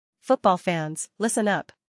Football fans, listen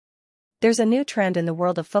up. There's a new trend in the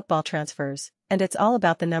world of football transfers, and it's all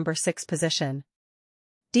about the number 6 position.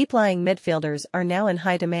 Deep-lying midfielders are now in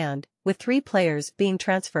high demand, with 3 players being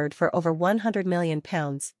transferred for over £100 million,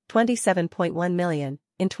 £27.1 million,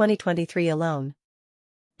 in 2023 alone.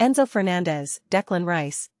 Enzo Fernandez, Declan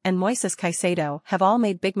Rice, and Moises Caicedo have all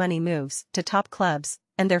made big money moves to top clubs,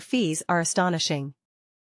 and their fees are astonishing.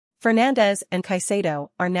 Fernandez and Caicedo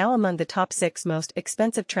are now among the top 6 most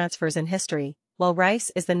expensive transfers in history, while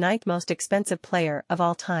Rice is the 9th most expensive player of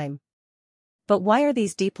all time. But why are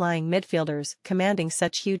these deep-lying midfielders commanding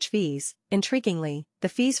such huge fees? Intriguingly, the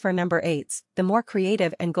fees for number 8s, the more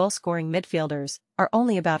creative and goal-scoring midfielders, are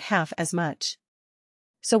only about half as much.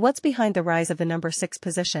 So what's behind the rise of the number 6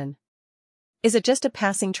 position? Is it just a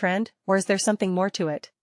passing trend, or is there something more to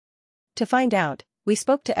it? To find out, we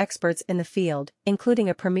spoke to experts in the field, including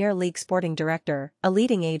a Premier League sporting director, a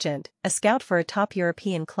leading agent, a scout for a top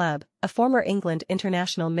European club, a former England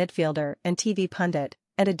international midfielder and TV pundit,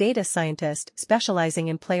 and a data scientist specializing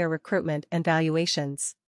in player recruitment and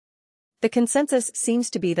valuations. The consensus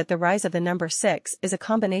seems to be that the rise of the number 6 is a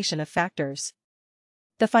combination of factors.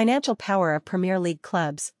 The financial power of Premier League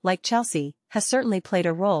clubs, like Chelsea, has certainly played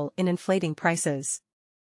a role in inflating prices.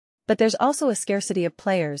 But there's also a scarcity of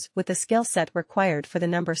players with the skill set required for the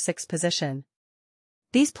number 6 position.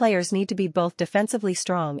 These players need to be both defensively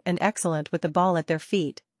strong and excellent with the ball at their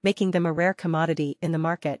feet, making them a rare commodity in the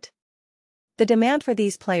market. The demand for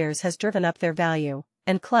these players has driven up their value,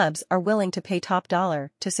 and clubs are willing to pay top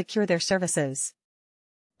dollar to secure their services.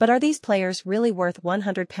 But are these players really worth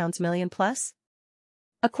 £100 million plus?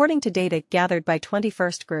 According to data gathered by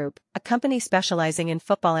 21st Group, a company specializing in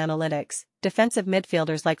football analytics, defensive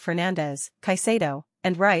midfielders like Fernandez, Caicedo,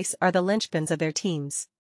 and Rice are the linchpins of their teams.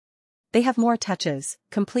 They have more touches,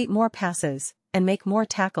 complete more passes, and make more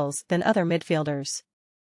tackles than other midfielders.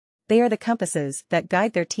 They are the compasses that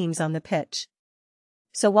guide their teams on the pitch.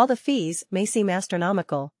 So while the fees may seem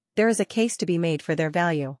astronomical, there is a case to be made for their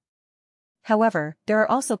value. However, there are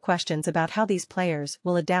also questions about how these players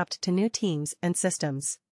will adapt to new teams and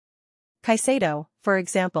systems. Caicedo, for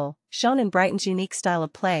example, shone in Brighton's unique style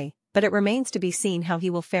of play, but it remains to be seen how he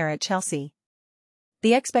will fare at Chelsea.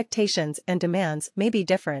 The expectations and demands may be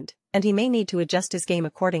different, and he may need to adjust his game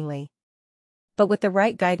accordingly. But with the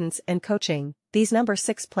right guidance and coaching, these number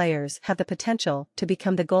 6 players have the potential to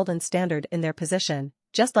become the golden standard in their position,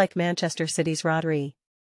 just like Manchester City's Rodri.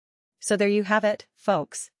 So there you have it,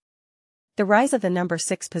 folks. The rise of the number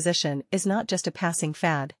 6 position is not just a passing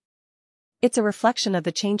fad. It's a reflection of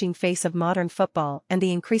the changing face of modern football and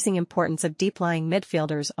the increasing importance of deep-lying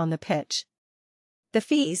midfielders on the pitch. The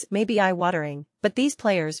fees may be eye-watering, but these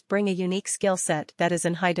players bring a unique skill set that is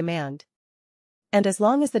in high demand. And as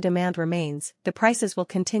long as the demand remains, the prices will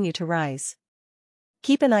continue to rise.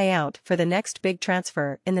 Keep an eye out for the next big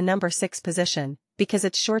transfer in the number 6 position, because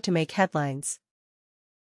it's sure to make headlines.